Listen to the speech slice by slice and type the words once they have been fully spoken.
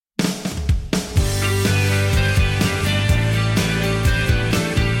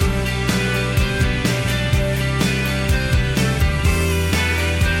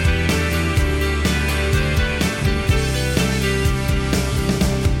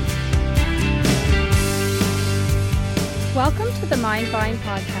Welcome to the Mind Vine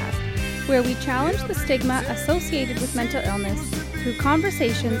podcast, where we challenge the stigma associated with mental illness through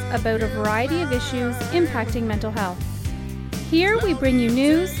conversations about a variety of issues impacting mental health. Here we bring you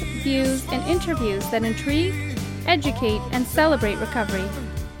news, views, and interviews that intrigue, educate, and celebrate recovery.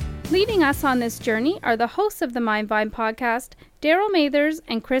 Leading us on this journey are the hosts of the Mind Vine podcast, Daryl Mathers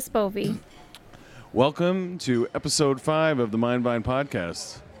and Chris Bovey. Welcome to episode 5 of the Mind Vine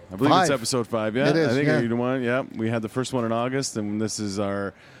podcast. I believe it's episode 5, yeah? It is, I think yeah. you're the one, yeah. We had the first one in August, and this is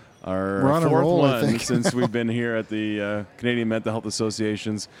our on a fourth roll, I one think. since we've been here at the Canadian Mental Health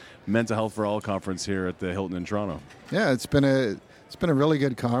Association's Mental Health for All conference here at the Hilton in Toronto. Yeah, it's been a really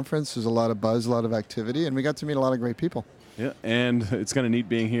good conference. There's a lot of buzz, a lot of activity, and we got to meet a lot of great people. Yeah, and it's kind of neat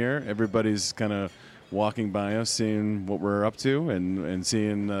being here. Everybody's kind of walking by us, seeing what we're up to, and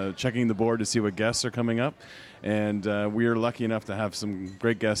seeing, checking the board to see what guests are coming up. And we are lucky enough to have some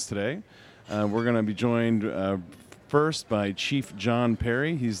great guests today. We're going to be joined first by Chief John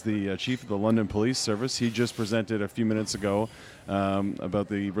Perry. He's the Chief of the London Police Service. He just presented a few minutes ago about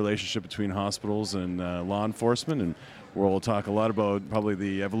the relationship between hospitals and law enforcement, and we'll talk a lot about probably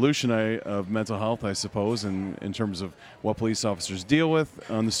the evolution of mental health, I suppose, in terms of what police officers deal with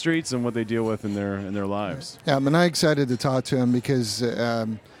on the streets and what they deal with in their lives. Yeah, I'm excited to talk to him because,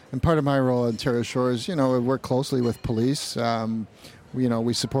 and part of my role at Ontario Shores, we work closely with police.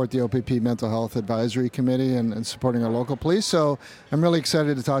 We support the OPP Mental Health Advisory Committee and supporting our local police. So I'm really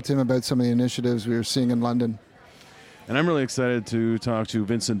excited to talk to him about some of the initiatives we were seeing in London. And I'm really excited to talk to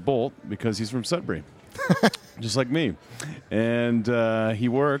Vincent Bolt because he's from Sudbury, just like me. And he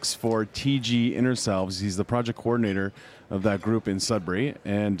works for TG Intersalves. He's the project coordinator of that group in Sudbury,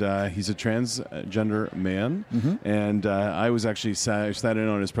 and he's a transgender man. Mm-hmm. And I was actually sat in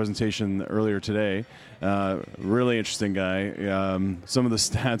on his presentation earlier today. Really interesting guy. Some of the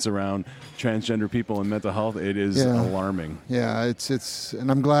stats around transgender people and mental health, it is alarming. Yeah, it's,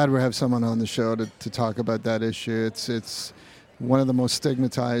 and I'm glad we have someone on the show to talk about that issue. It's one of the most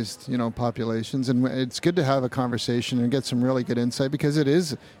stigmatized, populations, and it's good to have a conversation and get some really good insight because it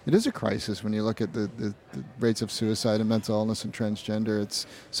is a crisis when you look at the rates of suicide and mental illness and transgender. It's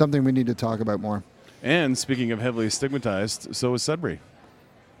something we need to talk about more. And speaking of heavily stigmatized, so is Sudbury.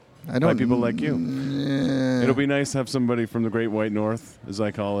 By people like you. Yeah. It'll be nice to have somebody from the Great White North, as I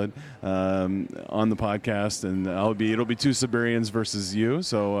call it, on the podcast, and it'll be two Sudburyans versus you.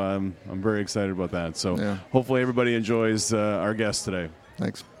 So I'm very excited about that. So hopefully everybody enjoys our guest today.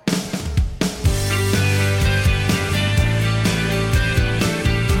 Thanks.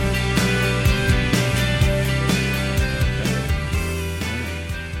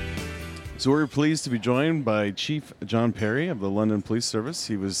 So we're pleased to be joined by Chief John Perry of the London Police Service.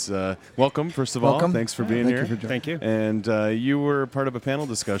 He was welcome, first of all. Thanks for being here. Thank you. And you were part of a panel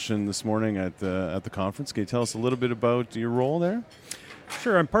discussion this morning at the conference. Can you tell us a little bit about your role there?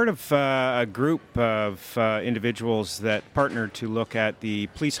 Sure. I'm part of a group of individuals that partnered to look at the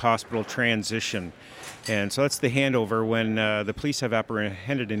police hospital transition. And so that's the handover when the police have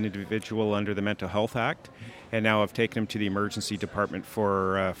apprehended an individual under the Mental Health Act and now have taken him to the emergency department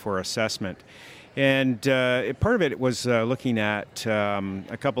for assessment. And part of it was looking at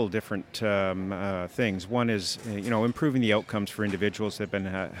a couple of different things. One is, improving the outcomes for individuals that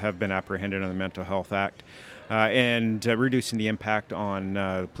have been apprehended under the Mental Health Act. And reducing the impact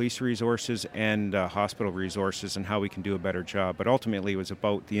on police resources and hospital resources and how we can do a better job. But ultimately, it was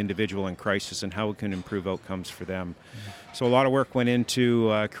about the individual in crisis and how we can improve outcomes for them. Mm-hmm. So a lot of work went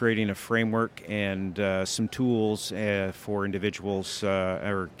into creating a framework and some tools for individuals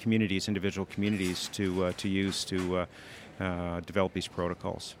or communities, individual communities to use to develop these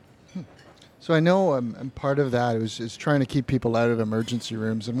protocols. So I know part of that is trying to keep people out of emergency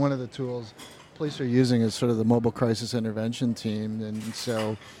rooms, and one of the tools police are using is sort of the mobile crisis intervention team. And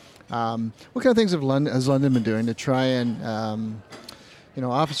so what kind of things has London been doing to try and,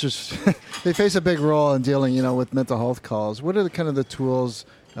 officers, they face a big role in dealing, with mental health calls. What are the tools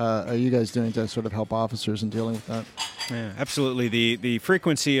are you guys doing to sort of help officers in dealing with that? Yeah, absolutely. The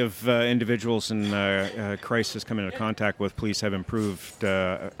frequency of individuals in crisis coming into contact with police have improved,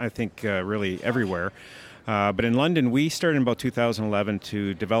 I think, really everywhere. But in London, we started in about 2011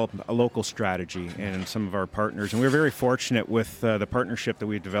 to develop a local strategy and some of our partners. And we were very fortunate with the partnership that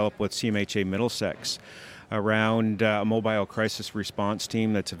we developed with CMHA Middlesex around a mobile crisis response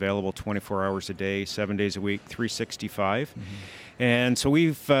team that's available 24 hours a day, 7 days a week, 365. Mm-hmm. And so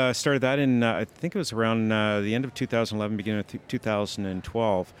we've started that in, I think it was around the end of 2011, beginning of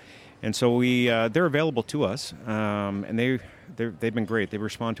 2012. And so they're available to us, and they've been great. They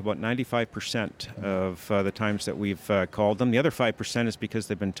respond to about 95% of the times that we've called them. The other 5% is because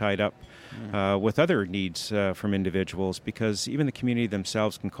they've been tied up with other needs from individuals, because even the community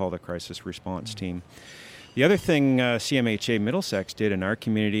themselves can call the crisis response team. The other thing CMHA Middlesex did in our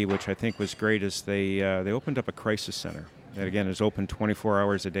community, which I think was great, is they opened up a crisis center. That, again, is open 24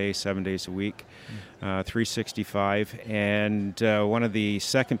 hours a day, 7 days a week, 365. And one of the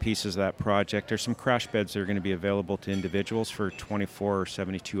second pieces of that project are some crash beds that are going to be available to individuals for 24 or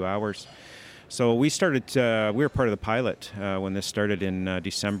 72 hours. So we were part of the pilot when this started in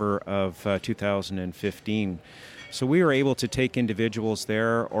December of 2015. So we were able to take individuals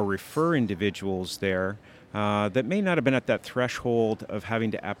there or refer individuals there that may not have been at that threshold of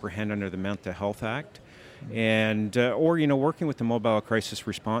having to apprehend under the Mental Health Act. And or working with the mobile crisis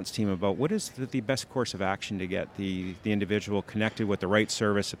response team about what is the best course of action to get the individual connected with the right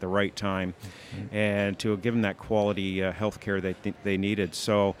service at the right time, and to give them that quality health care that they needed.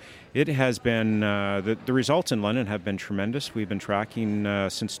 So it has been the results in London have been tremendous. We've been tracking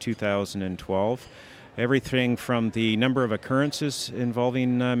since 2012. Everything from the number of occurrences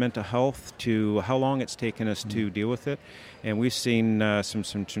involving mental health to how long it's taken us to deal with it, and we've seen some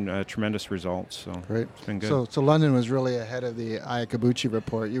tremendous results. So great. It's been good. So London was really ahead of the Iacobucci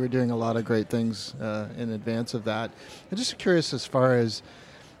report. You were doing a lot of great things in advance of that. I'm just curious, as far as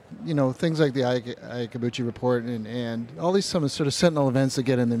things like the Iacobucci report and all these some sort of sentinel events that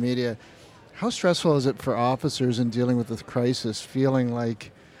get in the media. How stressful is it for officers in dealing with this crisis, feeling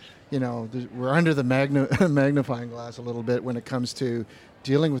like we're under the magnifying glass a little bit when it comes to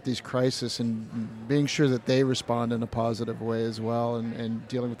dealing with these crises and being sure that they respond in a positive way as well, and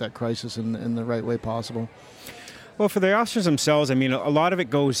dealing with that crisis in the right way possible? Well, for the officers themselves, a lot of it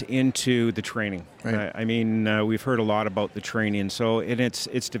goes into the training. Right. We've heard a lot about the training. So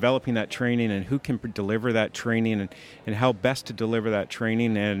it's developing that training and who can deliver that training and how best to deliver that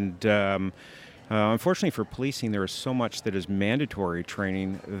training. And unfortunately for policing, there is so much that is mandatory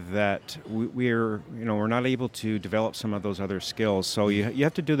training that we're not able to develop some of those other skills. So you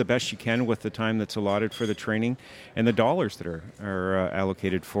have to do the best you can with the time that's allotted for the training and the dollars that are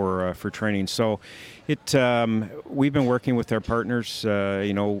allocated for training. So we've been working with our partners.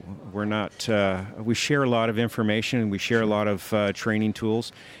 We share a lot of information, we share a lot of training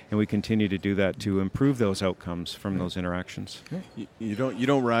tools, and we continue to do that to improve those outcomes from those interactions. You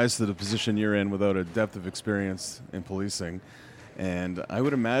don't rise to the position you're in without a depth of experience in policing. And I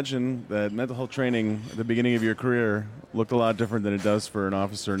would imagine that mental health training at the beginning of your career looked a lot different than it does for an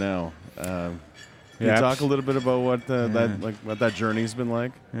officer now. Can you talk a little bit about what that journey's been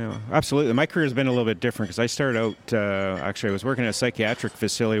like? Yeah, absolutely. My career has been a little bit different because I started out, I was working at a psychiatric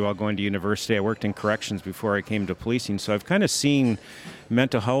facility while going to university. I worked in corrections before I came to policing, so I've kind of seen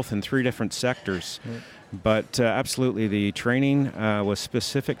mental health in 3 different sectors. Right. But absolutely, the training was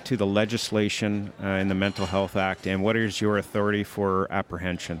specific to the legislation in the Mental Health Act and what is your authority for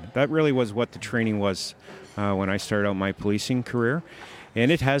apprehension. That really was what the training was when I started out my policing career. And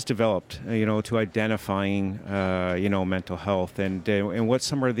it has developed, to identifying, mental health and what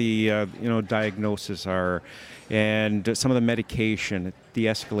some of the, diagnoses are, and some of the medication,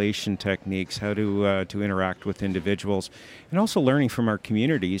 de-escalation techniques, how to interact with individuals, and also learning from our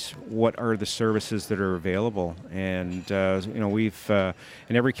communities what are the services that are available. And we've and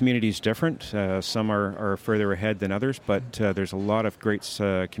every community is different. Some are further ahead than others, but there's a lot of great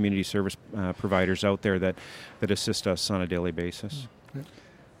community service providers out there that assist us on a daily basis.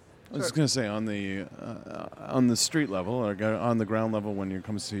 I was going to say, on the street level or on the ground level, when it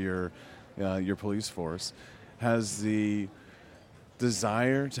comes to your police force, has the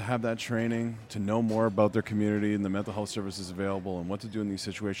desire to have that training, to know more about their community and the mental health services available and what to do in these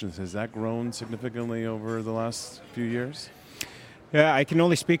situations, has that grown significantly over the last few years? Yeah, I can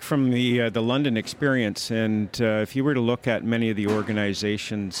only speak from the London experience, and if you were to look at many of the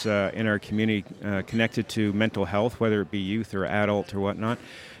organizations in our community connected to mental health, whether it be youth or adult or whatnot,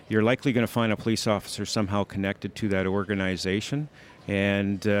 you're likely going to find a police officer somehow connected to that organization,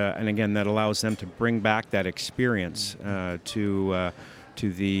 and again, that allows them to bring back that experience to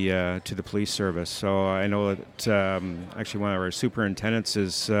the police service. So I know that actually one of our superintendents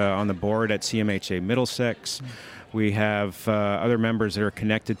is on the board at CMHA Middlesex. We have other members that are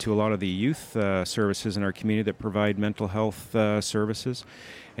connected to a lot of the youth services in our community that provide mental health services.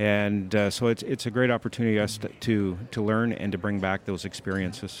 And so it's a great opportunity for us to learn and to bring back those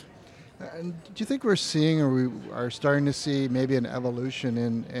experiences. And do you think we're seeing, or we are starting to see, maybe an evolution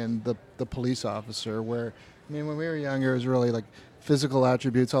in the police officer where, when we were younger, it was really like physical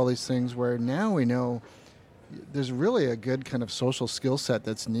attributes, all these things, where now we know there's really a good kind of social skill set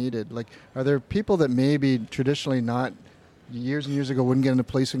that's needed. Like, are there people that maybe traditionally not years and years ago wouldn't get into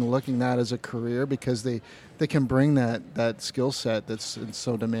policing looking at that as a career because they can bring that skill set that's in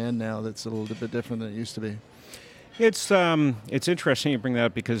so demand now that's a little bit different than it used to be? It's interesting you bring that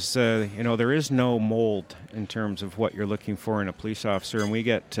up because there is no mold in terms of what you're looking for in a police officer, and we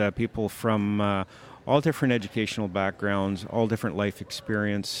get people from all different educational backgrounds, all different life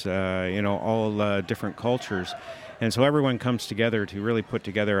experience, all different cultures. And so everyone comes together to really put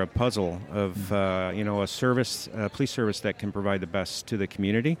together a puzzle of, a police service that can provide the best to the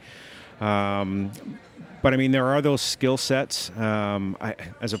community. But I mean, there are those skill sets.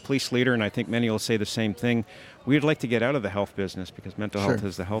 As a police leader, and I think many will say the same thing, we'd like to get out of the health business because mental health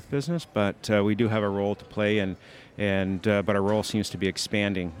is the health business, but we do have a role to play, but our role seems to be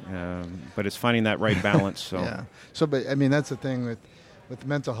expanding. But it's finding that right balance. So. Yeah. So, but I mean, that's the thing with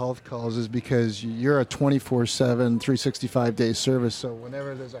mental health calls is because you're a 24/7, 365-day service. So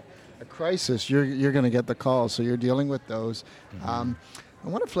whenever there's a crisis, you're going to get the call. So you're dealing with those. Mm-hmm. I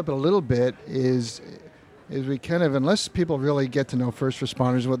want to flip it a little bit. Is we kind of, unless people really get to know first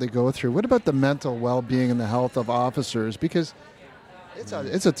responders, what they go through, what about the mental well-being and the health of officers? Because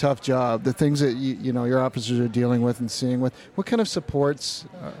it's a tough job. The things that your officers are dealing with and seeing with. What kind of supports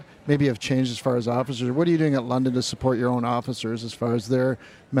maybe have changed as far as officers? What are you doing at London to support your own officers as far as their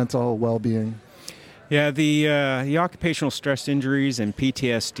mental well-being? Yeah, the occupational stress injuries and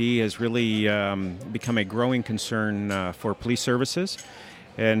PTSD has really become a growing concern for police services.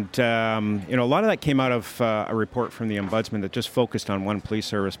 And, a lot of that came out of a report from the Ombudsman that just focused on one police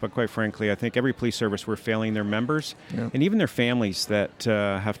service. But quite frankly, I think every police service, we're failing their members and even their families that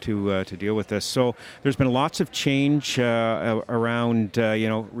have to deal with this. So there's been lots of change around,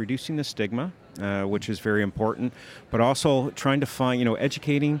 reducing the stigma, which is very important, but also trying to find,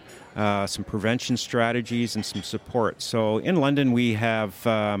 educating some prevention strategies and some support. So in London, we have...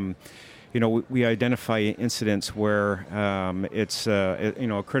 we identify incidents where it's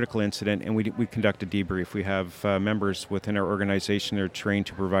a critical incident, and we conduct a debrief. We have members within our organization that are trained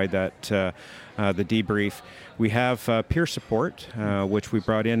to provide that the debrief. We have peer support, which we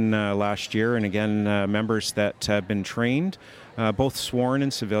brought in last year, and again, members that have been trained, both sworn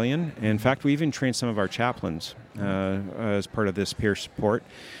and civilian. In fact, we even trained some of our chaplains as part of this peer support.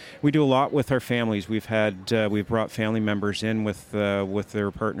 We do a lot with our families. We've brought family members in with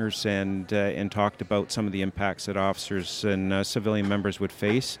their partners and talked about some of the impacts that officers and civilian members would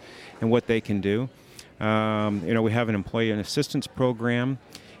face and what they can do. We have an employee assistance program,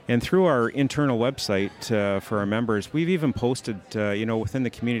 and through our internal website for our members, we've even posted within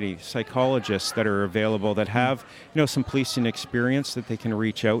the community psychologists that are available that have some policing experience that they can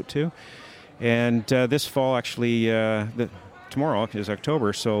reach out to. And this fall, actually. Tomorrow is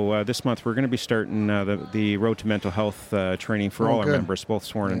October, so this month we're going to be starting the Road to Mental Health training for all our members, both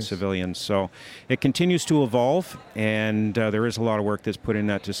sworn and civilians. So it continues to evolve, and there is a lot of work that's put in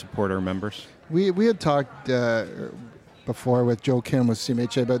that to support our members. We had talked before with Joe Kim with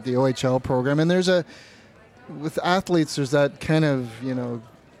CMHA about the OHL program, and with athletes, there's that kind of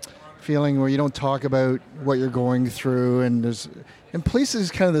feeling where you don't talk about what you're going through, and police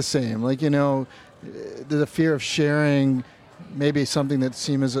is kind of the same. Like there's a fear of sharing. Maybe something that's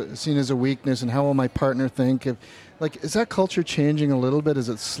seen as a weakness, and how will my partner think? Is that culture changing a little bit? Is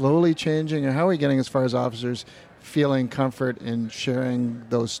it slowly changing, or how are we getting as far as officers feeling comfort in sharing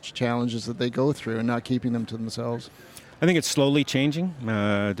those challenges that they go through and not keeping them to themselves? I think it's slowly changing.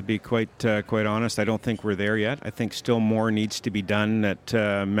 To be quite honest, I don't think we're there yet. I think still more needs to be done that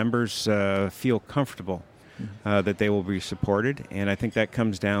members feel comfortable. That they will be supported, and I think that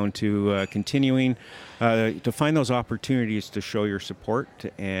comes down to continuing to find those opportunities to show your support.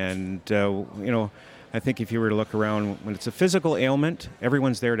 And I think if you were to look around, when it's a physical ailment,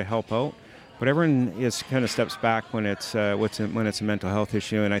 everyone's there to help out, but everyone kind of steps back when it's a mental health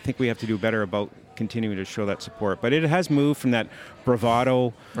issue. And I think we have to do better about continuing to show that support. But it has moved from that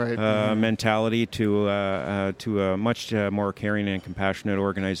bravado mentality to a much more caring and compassionate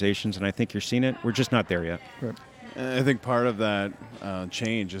organizations, and I think you're seeing it. We're just not there yet. Right. And I think part of that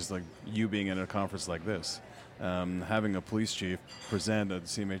change is like you being at a conference like this, having a police chief present at the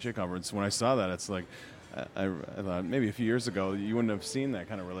CMHA conference. When I saw that, it's like I thought maybe a few years ago you wouldn't have seen that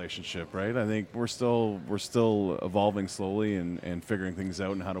kind of relationship, right? I think we're still evolving slowly and figuring things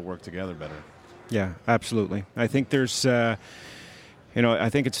out and how to work together better. Yeah, absolutely. I think there's, I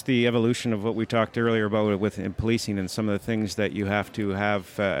think it's the evolution of what we talked earlier about with policing and some of the things that you have to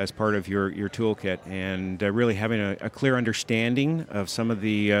have as part of your toolkit, and really having a clear understanding of some of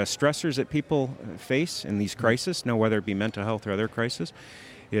the stressors that people face in these crises, whether it be mental health or other crises,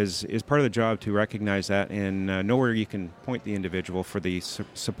 is part of the job to recognize that and know where you can point the individual for the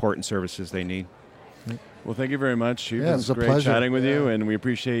support and services they need. Well, thank you very much, Chief. Yeah, it was a great pleasure. chatting with you, and we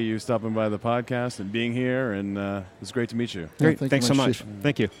appreciate you stopping by the podcast and being here, and it was great to meet you. Great. thank you Thanks so much, much. Chief.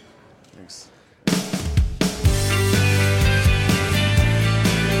 Thank you. Thanks.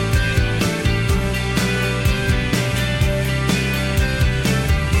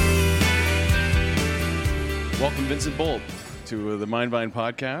 Welcome, Vincent Bolt, to the Mindvine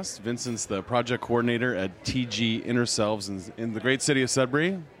podcast. Vincent's the project coordinator at TG Inner Selves in the great city of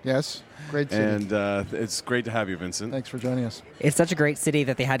Sudbury. Yes, great city. And it's great to have you, Vincent. Thanks for joining us. It's such a great city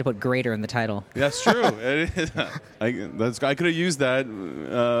that they had to put greater in the title. That's true. I could have used that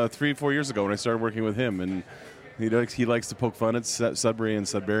 3-4 years ago when I started working with him, and he likes to poke fun at Sudbury and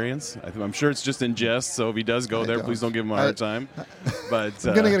Sudburyans. I'm sure it's just in jest, so if he does go there, please don't give him a hard time. But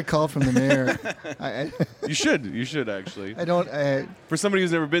I'm going to get a call from the mayor. You should actually. I don't... For somebody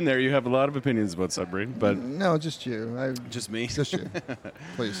who's never been there, you have a lot of opinions about Sudbury, but... No, just you. Just me? Just you.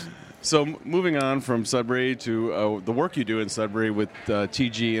 Please. So moving on from Sudbury to the work you do in Sudbury with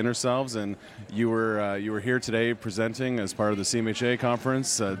TG Inner Selves, and you were here today presenting as part of the CMHA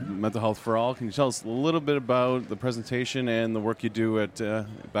conference, Mental Health for All. Can you tell us a little bit about the presentation and the work you do at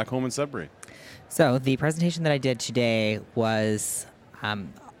back home in Sudbury? So the presentation that I did today was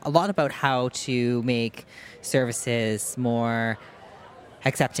a lot about how to make services more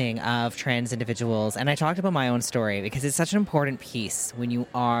accepting of trans individuals. And I talked about my own story because it's such an important piece when you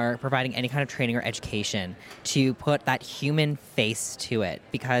are providing any kind of training or education to put that human face to it,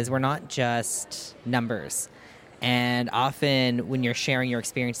 because we're not just numbers. And often when you're sharing your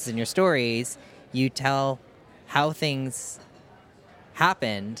experiences and your stories, you tell how things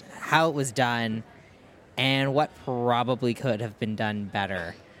happened, how it was done, and what probably could have been done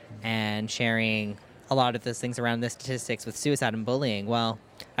better. And sharing a lot of those things around the statistics with suicide and bullying. Well,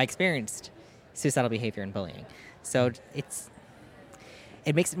 I experienced suicidal behavior and bullying. So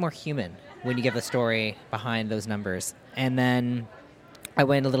it makes it more human when you give the story behind those numbers. And then I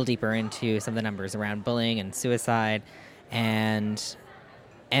went a little deeper into some of the numbers around bullying and suicide and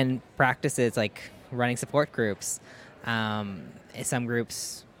practices like running support groups. Some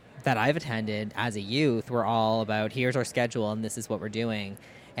groups that I've attended as a youth were all about, here's our schedule and this is what we're doing.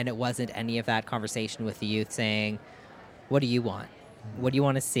 And it wasn't any of that conversation with the youth saying, what do you want? What do you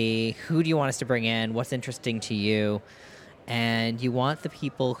want to see? Who do you want us to bring in? What's interesting to you? And you want the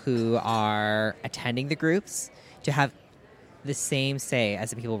people who are attending the groups to have the same say as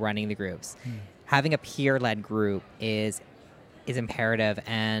the people running the groups. Having a peer-led group is imperative,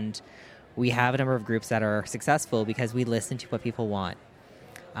 and we have a number of groups that are successful because we listen to what people want.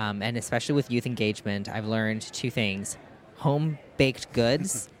 And especially with youth engagement, I've learned two things: home-baked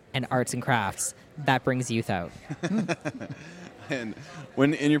goods and arts and crafts. That brings youth out. And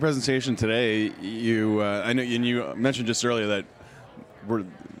when in your presentation today, I know you mentioned just earlier that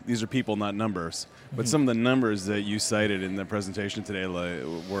these are people, not numbers. But some of the numbers that you cited in the presentation today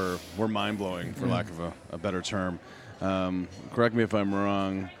were mind-blowing, for lack of a better term. Correct me if I'm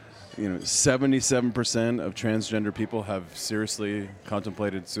wrong. 77% of transgender people have seriously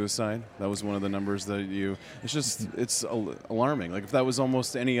contemplated suicide. That was one of the numbers that it's alarming. Like if that was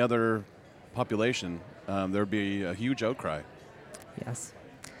almost any other population, there would be a huge outcry.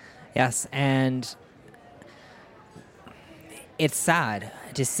 Yes, and it's sad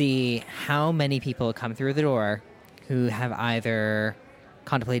to see how many people come through the door who have either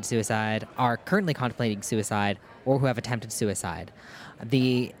contemplated suicide, are currently contemplating suicide, or who have attempted suicide.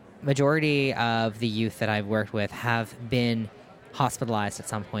 The majority of the youth that I've worked with have been hospitalized at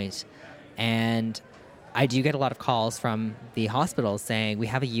some point, and I do get a lot of calls from the hospitals saying, we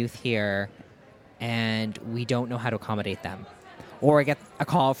have a youth here and we don't know how to accommodate them. Or I get a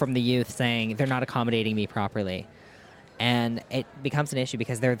call from the youth saying, they're not accommodating me properly. And it becomes an issue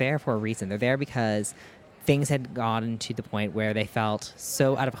because they're there for a reason. They're there because things had gotten to the point where they felt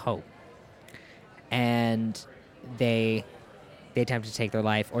so out of hope, and they attempted to take their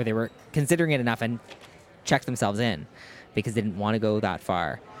life, or they were considering it enough and checked themselves in because they didn't want to go that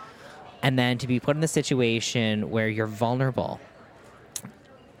far. And then to be put in the situation where you're vulnerable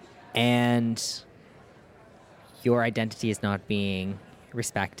and your identity is not being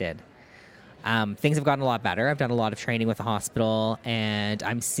respected. Things have gotten a lot better. I've done a lot of training with the hospital, and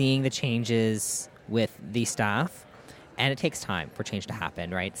I'm seeing the changes with the staff, and it takes time for change to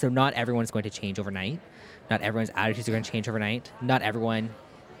happen, right? So not everyone's going to change overnight. Not everyone's attitudes are going to change overnight. Not everyone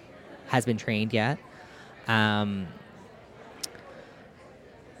has been trained yet. But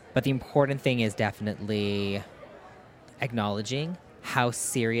the important thing is definitely acknowledging how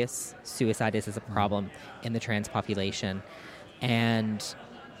serious suicide is as a problem in the trans population, and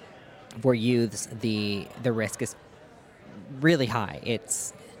for youths, the risk is really high.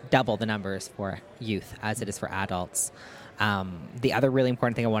 It's double the numbers for youth as it is for adults. The other really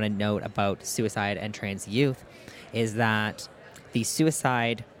important thing I want to note about suicide and trans youth is that the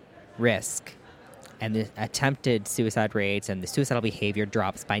suicide risk and the attempted suicide rates and the suicidal behavior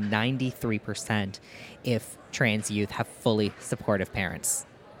drops by 93% if trans youth have fully supportive parents.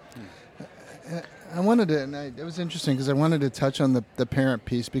 I wanted to, and it was interesting because I wanted to touch on the parent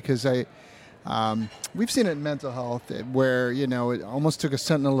piece because we've seen it in mental health where, it almost took a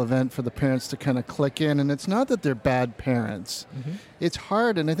sentinel event for the parents to kind of click in. And it's not that they're bad parents. Mm-hmm. It's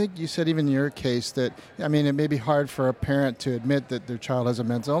hard. And I think you said even in your case that, it may be hard for a parent to admit that their child has a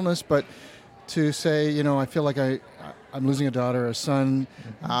mental illness, but to say, I feel like I'm losing a daughter or a son.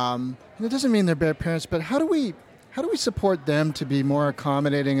 Mm-hmm. And it doesn't mean they're bad parents, but how do we support them to be more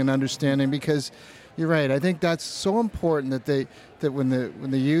accommodating and understanding? Because you're right. I think that's so important that when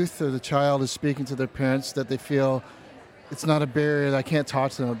the youth or the child is speaking to their parents, that they feel it's not a barrier. That I can't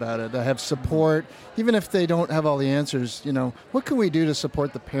talk to them about it. I have support, even if they don't have all the answers. What can we do to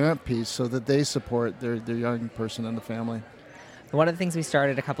support the parent piece so that they support their young person and the family? One of the things we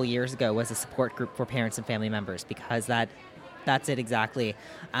started a couple years ago was a support group for parents and family members because that's it exactly.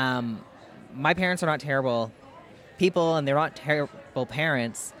 My parents are not terrible people and they're not terrible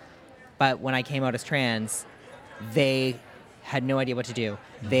parents. But when I came out as trans, they had no idea what to do.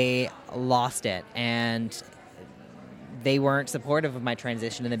 They lost it, and they weren't supportive of my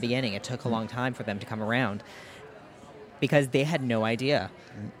transition in the beginning. It took a long time for them to come around because they had no idea.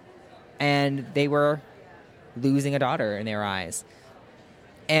 And they were losing a daughter in their eyes.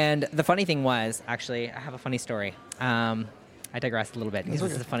 And the funny thing was, actually, I have a funny story. I digressed a little bit because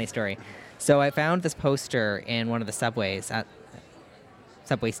this is a funny story. So I found this poster in one of the subways at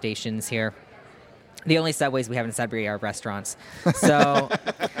subway stations here. The only subways we have in Sudbury are restaurants. So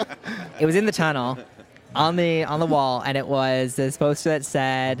it was in the tunnel on the wall, and it was this poster that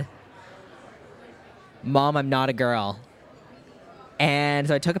said, "Mom, I'm not a girl." And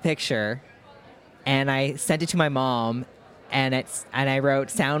so I took a picture and I sent it to my mom, and I wrote,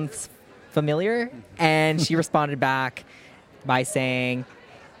 "Sounds familiar?" And she responded back by saying,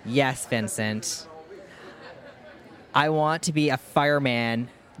 "Yes, Vincent. I want to be a fireman,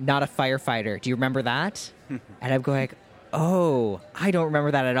 not a firefighter. Do you remember that?" And I'm going, "Oh, I don't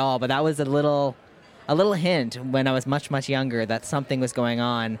remember that at all." But that was a little hint when I was much, much younger that something was going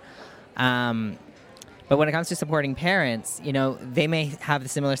on. But when it comes to supporting parents, they may have a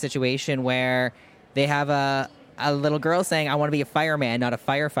similar situation where they have a little girl saying, "I want to be a fireman, not a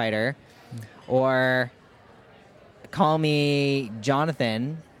firefighter," or "Call me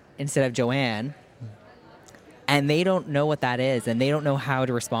Jonathan instead of Joanne." And they don't know what that is, and they don't know how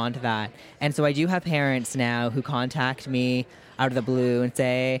to respond to that. And so I do have parents now who contact me out of the blue and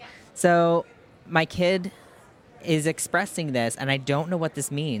say, "So my kid is expressing this, and I don't know what this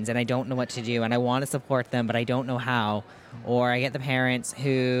means, and I don't know what to do, and I want to support them, but I don't know how." Or I get the parents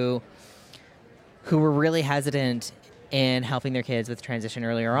who were really hesitant in helping their kids with transition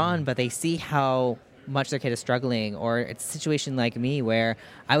earlier on, but they see how much their kid is struggling. Or it's a situation like me where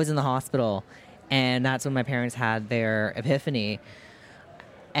I was in the hospital, and that's when my parents had their epiphany.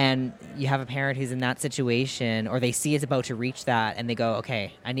 And you have a parent who's in that situation, or they see it's about to reach that, and they go,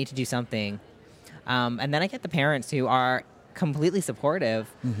 "Okay, I need to do something." And then I get the parents who are completely supportive,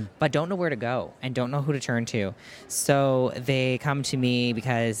 but don't know where to go and don't know who to turn to. So they come to me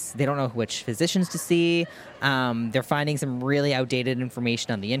because they don't know which physicians to see. They're finding some really outdated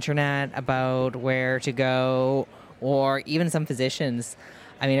information on the internet about where to go, or even some physicians.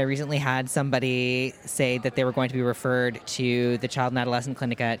 I recently had somebody say that they were going to be referred to the Child and Adolescent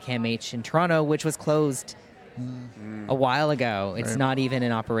Clinic at CAMH in Toronto, which was closed a while ago. It's not even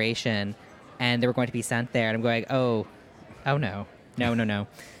in operation. And they were going to be sent there. And I'm going, oh no.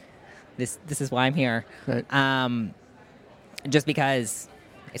 This is why I'm here. Right. Just because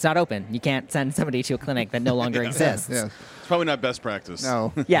it's not open. You can't send somebody to a clinic that no longer exists. Yeah. It's probably not best practice.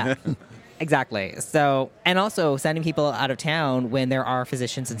 No. Yeah. Exactly. So, and also sending people out of town when there are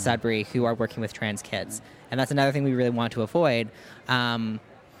physicians in Sudbury who are working with trans kids. And that's another thing we really want to avoid.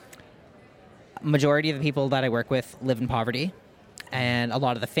 Majority of the people that I work with live in poverty, and a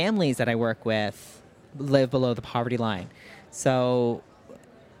lot of the families that I work with live below the poverty line. So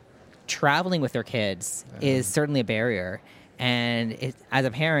traveling with their kids is certainly a barrier. And as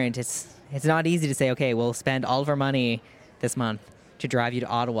a parent, it's not easy to say, "Okay, we'll spend all of our money this month to drive you to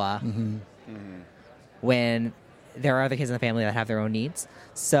Ottawa," when there are other kids in the family that have their own needs.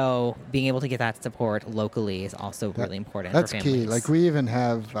 So being able to get that support locally is also really important. That's for families. key. Like we even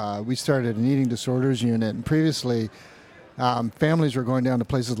have, we started an eating disorders unit, and previously families were going down to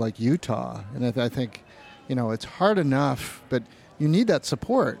places like Utah. And I think, it's hard enough, but you need that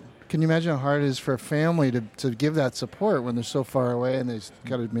support. Can you imagine how hard it is for a family to give that support when they're so far away and they've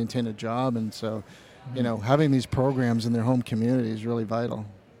got to maintain a job? And so, having these programs in their home community is really vital.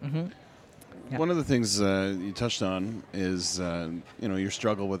 Mm-hmm. Yeah. One of the things you touched on is, your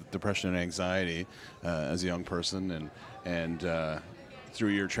struggle with depression and anxiety as a young person, and through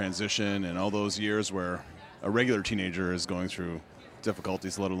your transition and all those years where a regular teenager is going through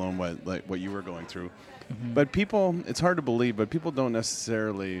difficulties, let alone what you were going through. Mm-hmm. But people, it's hard to believe, but people don't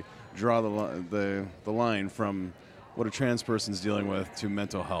necessarily draw the line from what a trans person's dealing with to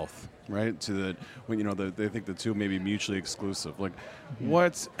mental health, right? To they think the two may be mutually exclusive. Like,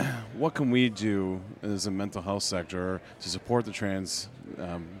 what can we do as a mental health sector to support the trans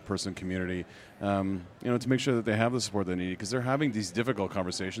person community, to make sure that they have the support they need, because they're having these difficult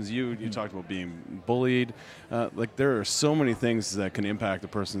conversations. You talked about being bullied. There are so many things that can impact a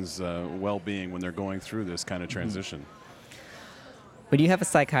person's well-being when they're going through this kind of transition. When you have a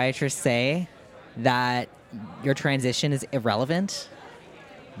psychiatrist say that your transition is irrelevant,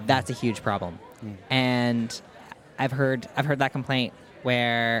 that's a huge problem. And I've heard that complaint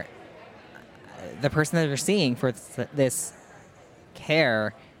where the person that they're seeing for this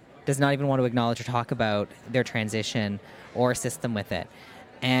care does not even want to acknowledge or talk about their transition or assist them with it.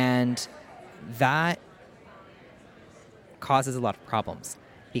 And that causes a lot of problems,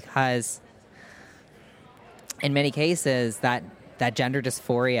 because in many cases that gender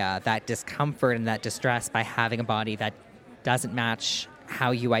dysphoria, that discomfort and that distress by having a body that doesn't match how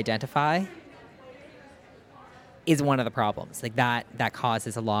you identify is one of the problems. Like that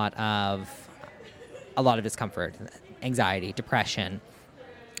causes a lot of discomfort, anxiety, depression.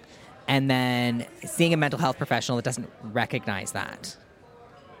 And then seeing a mental health professional that doesn't recognize that's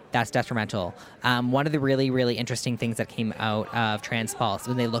detrimental. One of the really, really interesting things that came out of TransPulse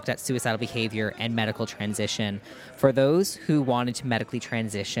when they looked at suicidal behavior and medical transition, for those who wanted to medically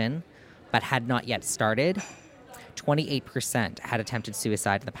transition but had not yet started, 28% had attempted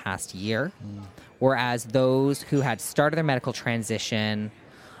suicide in the past year, whereas those who had started their medical transition,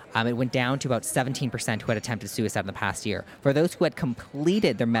 it went down to about 17% who had attempted suicide in the past year. For those who had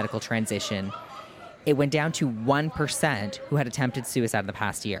completed their medical transition, it went down to 1% who had attempted suicide in the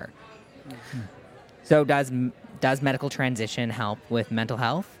past year. So does medical transition help with mental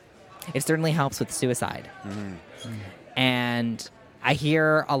health? It certainly helps with suicide. And I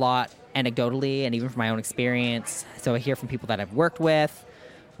hear a lot anecdotally, and even from my own experience, so I hear from people that I've worked with,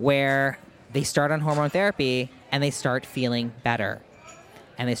 where they start on hormone therapy and they start feeling better,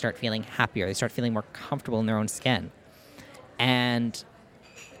 and they start feeling happier, they start feeling more comfortable in their own skin. And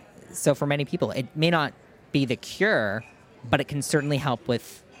so for many people, it may not be the cure, but it can certainly help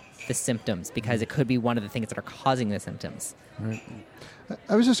with the symptoms, because it could be one of the things that are causing the symptoms. Right.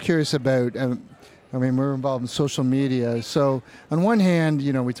 I was just curious about, we're involved in social media. So on one hand,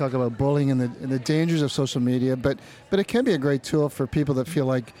 we talk about bullying and the dangers of social media, but it can be a great tool for people that feel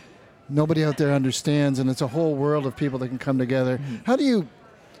like nobody out there understands, and it's a whole world of people that can come together. Mm-hmm.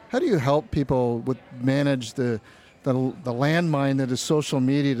 How do you help people manage the landmine that is social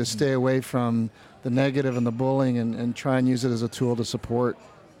media to stay away from the negative and the bullying, and try and use it as a tool to support?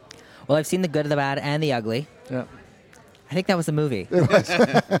 Well, I've seen the good, the bad, and the ugly. Yeah. I think that was a movie. It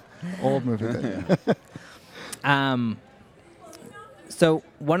was. Old movie. So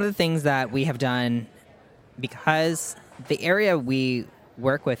one of the things that we have done, because the area we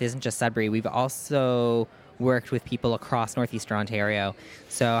work with isn't just Sudbury, we've also worked with people across northeastern Ontario.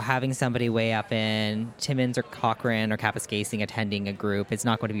 So having somebody way up in Timmins or Cochrane or Kapuskasing attending a group, it's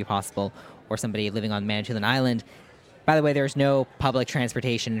not going to be possible. Or somebody living on Manitoulin Island. By the way, there's no public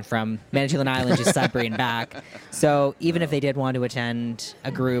transportation from Manitoulin Island to Sudbury and back. So even if they did want to attend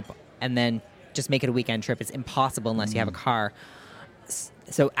a group and then just make it a weekend trip, it's impossible unless you have a car.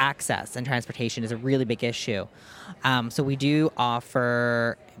 So access and transportation is a really big issue. So we do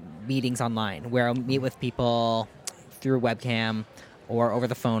offer meetings online where I'll meet with people through a webcam or over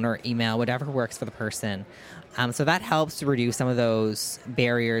the phone or email, whatever works for the person. So that helps to reduce some of those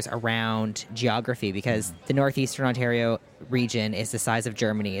barriers around geography, because the northeastern Ontario region is the size of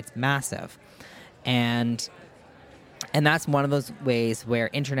Germany. It's massive. And that's one of those ways where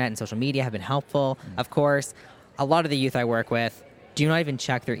internet and social media have been helpful. Of course, a lot of the youth I work with do not even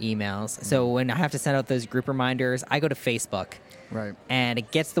check their emails. So when I have to send out those group reminders, I go to Facebook. Right. And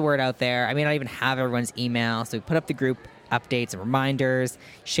it gets the word out there. I may not even have everyone's email, so we put up the group updates and reminders,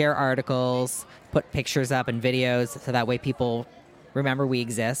 share articles, put pictures up and videos, so that way people remember we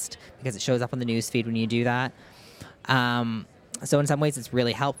exist, because it shows up on the news feed when you do that. So in some ways it's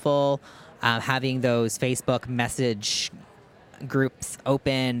really helpful. having those Facebook message groups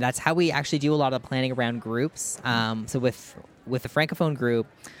open. That's how we actually do a lot of the planning around groups. So with the Francophone group,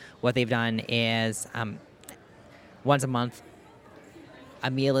 what they've done is once a month, a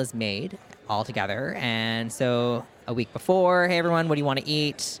meal is made all together. And so a week before, hey, everyone, what do you want to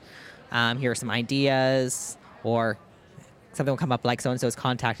eat? Here are some ideas. Or something will come up like so-and-so has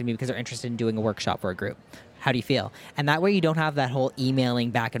contacted me because they're interested in doing a workshop for a group. How do you feel? And that way you don't have that whole emailing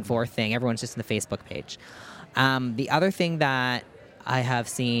back and forth thing. Everyone's just in the Facebook page. The other thing that I have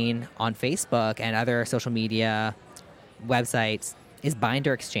seen on Facebook and other social media websites is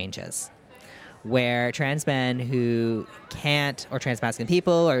binder exchanges, where trans men who can't, or trans masculine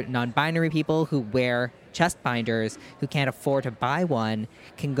people, or non-binary people who wear chest binders, who can't afford to buy one,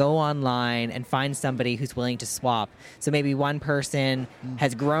 can go online and find somebody who's willing to swap. So maybe one person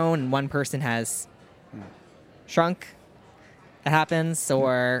has grown and one person has shrunk. That happens.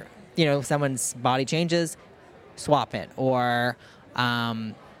 Or, someone's body changes, swap it. Or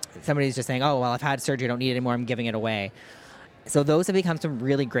somebody's just saying, oh, well, I've had surgery, I don't need it anymore, I'm giving it away. So those have become some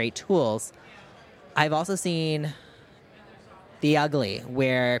really great tools. I've also seen the ugly,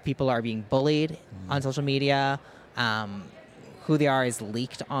 where people are being bullied on social media. Who they are is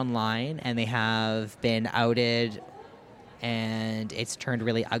leaked online, and they have been outed, and it's turned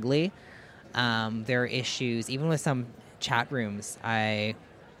really ugly. There are issues, even with some chat rooms. I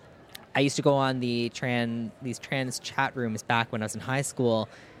used to go on these trans chat rooms back when I was in high school.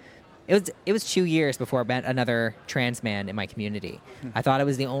 It was 2 years before I met another trans man in my community. I thought I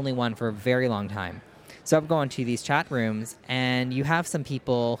was the only one for a very long time. So I've gone to these chat rooms, and you have some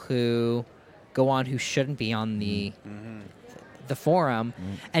people who go on who shouldn't be on the forum,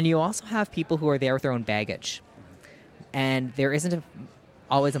 and you also have people who are there with their own baggage. And there isn't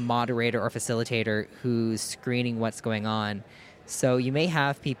always a moderator or facilitator who's screening what's going on. So you may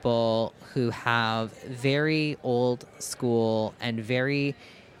have people who have very old school and very...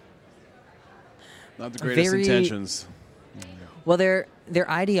 Not the greatest intentions. Well, their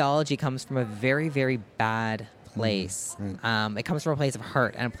ideology comes from a very, very bad place. It comes from a place of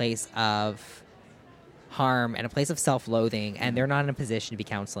hurt and a place of harm and a place of self-loathing, and they're not in a position to be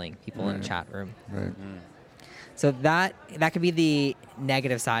counseling people in a chat room. Right. So that could be the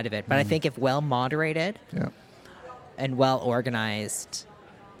negative side of it. But I think if well moderated and well organized,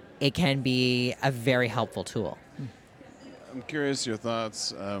 it can be a very helpful tool. I'm curious your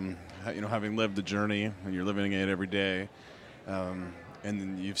thoughts. Having lived the journey, and you're living it every day, and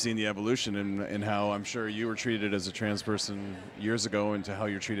then you've seen the evolution in how I'm sure you were treated as a trans person years ago into how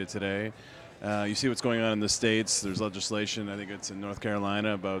you're treated today. You see what's going on in the States. There's legislation, I think it's in North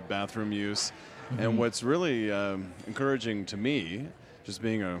Carolina, about bathroom use. And what's really encouraging to me, just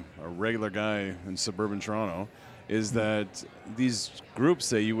being a regular guy in suburban Toronto, is that these groups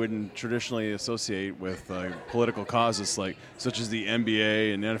that you wouldn't traditionally associate with political causes, such as the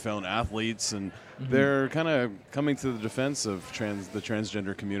NBA and NFL and athletes, and they're kind of coming to the defense of the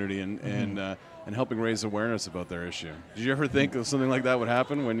transgender community and helping raise awareness about their issue. Did you ever think of something like that would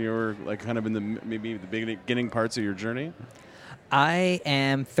happen when you were kind of in maybe the beginning parts of your journey? I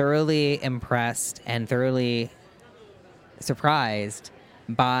am thoroughly impressed and thoroughly surprised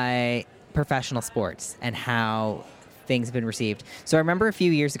by professional sports and how things have been received. So I remember a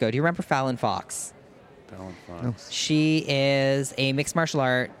few years ago, do you remember Fallon Fox? Fallon Fox. She is a mixed martial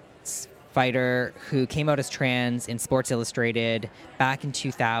arts fighter who came out as trans in Sports Illustrated back in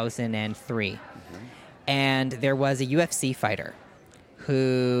 2003. And there was a UFC fighter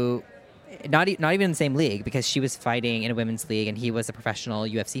who... Not even in the same league, because she was fighting in a women's league and he was a professional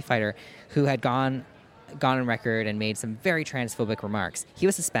UFC fighter who had gone on record and made some very transphobic remarks. He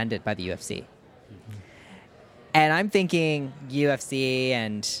was suspended by the UFC. And I'm thinking UFC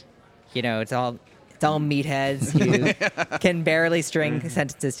and, it's all meatheads who can barely string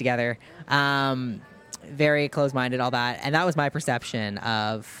sentences together. Very close-minded, all that. And that was my perception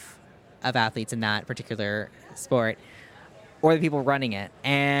of athletes in that particular sport, or the people running it.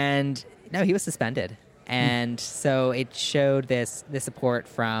 And no, he was suspended. And so it showed this support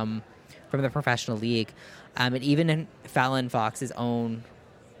from the professional league. And even in Fallon Fox's own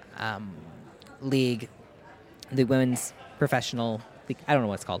league, the women's professional league, I don't know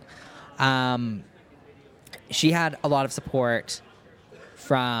what it's called, she had a lot of support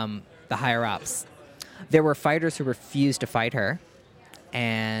from the higher-ups. There were fighters who refused to fight her,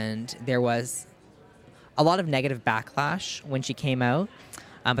 and there was a lot of negative backlash when she came out,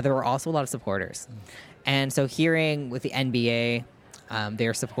 but there were also a lot of supporters. And so hearing with the NBA,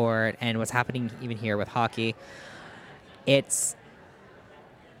 their support, and what's happening even here with hockey, it's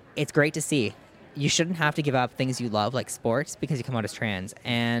great to see. You shouldn't have to give up things you love, like sports, because you come out as trans.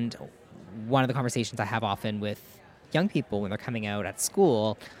 And one of the conversations I have often with young people when they're coming out at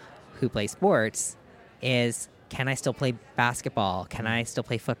school who play sports is, can I still play basketball? Can I still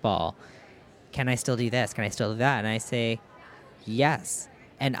play football? Can I still do this? Can I still do that? And I say, yes.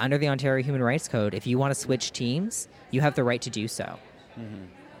 And under the Ontario Human Rights Code, if you want to switch teams, you have the right to do so.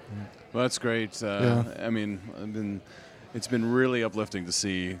 Well, that's great. I mean, it's been really uplifting to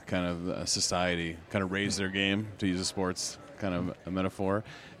see kind of society kind of raise their game, to use a sports kind of a metaphor.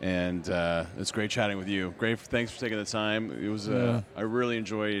 And it's great chatting with you. Great. Thanks for taking the time. It was I really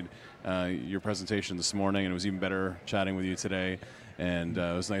enjoyed your presentation this morning, and it was even better chatting with you today. And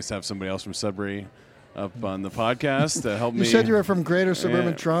it was nice to have somebody else from Sudbury up on the podcast to help me. You said you were from Greater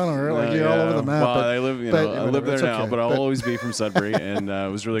Suburban Toronto, right? Like you're all over the map. Well, I live there now, but I'll always be from Sudbury. And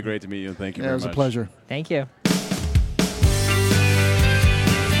it was really great to meet you. Thank you very much. It was a pleasure. Thank you.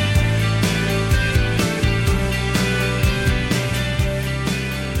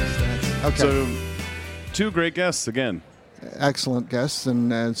 Okay. So, two great guests again. Excellent guests,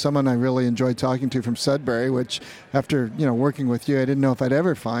 and someone I really enjoyed talking to from Sudbury, which after working with you, I didn't know if I'd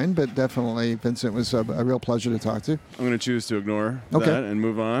ever find, but definitely Vincent was a real pleasure to talk to. I'm going to choose to ignore that and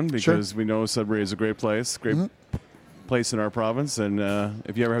move on, because we know Sudbury is a great place, place in our province, and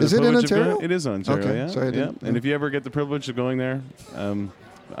if you ever have the privilege of going, it is Ontario. Okay. Yeah, Sorry, and if you ever get the privilege of going there,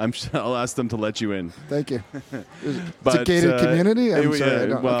 I'll ask them to let you in. Thank you. It's a gated community? I'm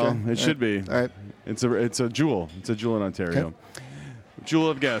sorry. It should be. All right. It's a jewel. It's a jewel in Ontario. Okay. Jewel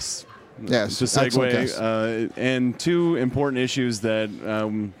of guests. Yes. To segue. And two important issues that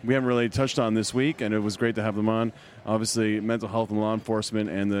we haven't really touched on this week, and it was great to have them on. Obviously, mental health and law enforcement,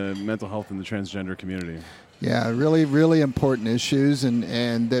 and the mental health in the transgender community. Yeah, really, really important issues,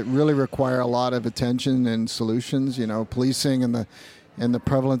 and that really require a lot of attention and solutions. Policing and the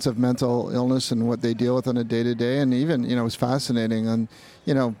prevalence of mental illness and what they deal with on a day-to-day. And even, it was fascinating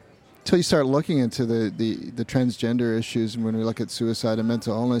until you start looking into the transgender issues, and when we look at suicide and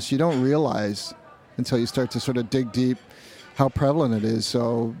mental illness, you don't realize until you start to sort of dig deep how prevalent it is.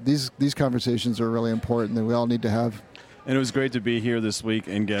 So these conversations are really important that we all need to have. And it was great to be here this week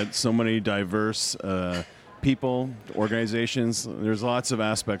and get so many diverse people, organizations. There's lots of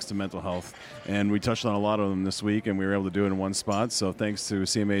aspects to mental health, and we touched on a lot of them this week, and we were able to do it in one spot. So thanks to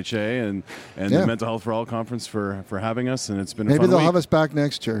CMHA and the Mental Health for All conference for having us, and it's been a fun Maybe they'll week. Have us back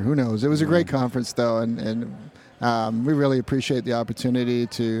next year. Who knows? It was a great conference, though, and we really appreciate the opportunity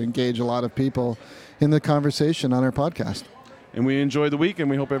to engage a lot of people in the conversation on our podcast. And we enjoyed the week, and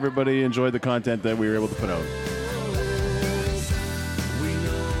we hope everybody enjoyed the content that we were able to put out.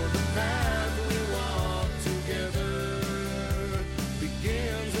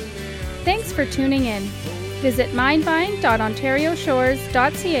 Thanks for tuning in. Visit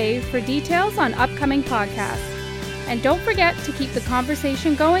mindvine.ontarioshores.ca for details on upcoming podcasts. And don't forget to keep the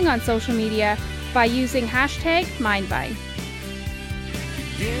conversation going on social media by using #MindVine.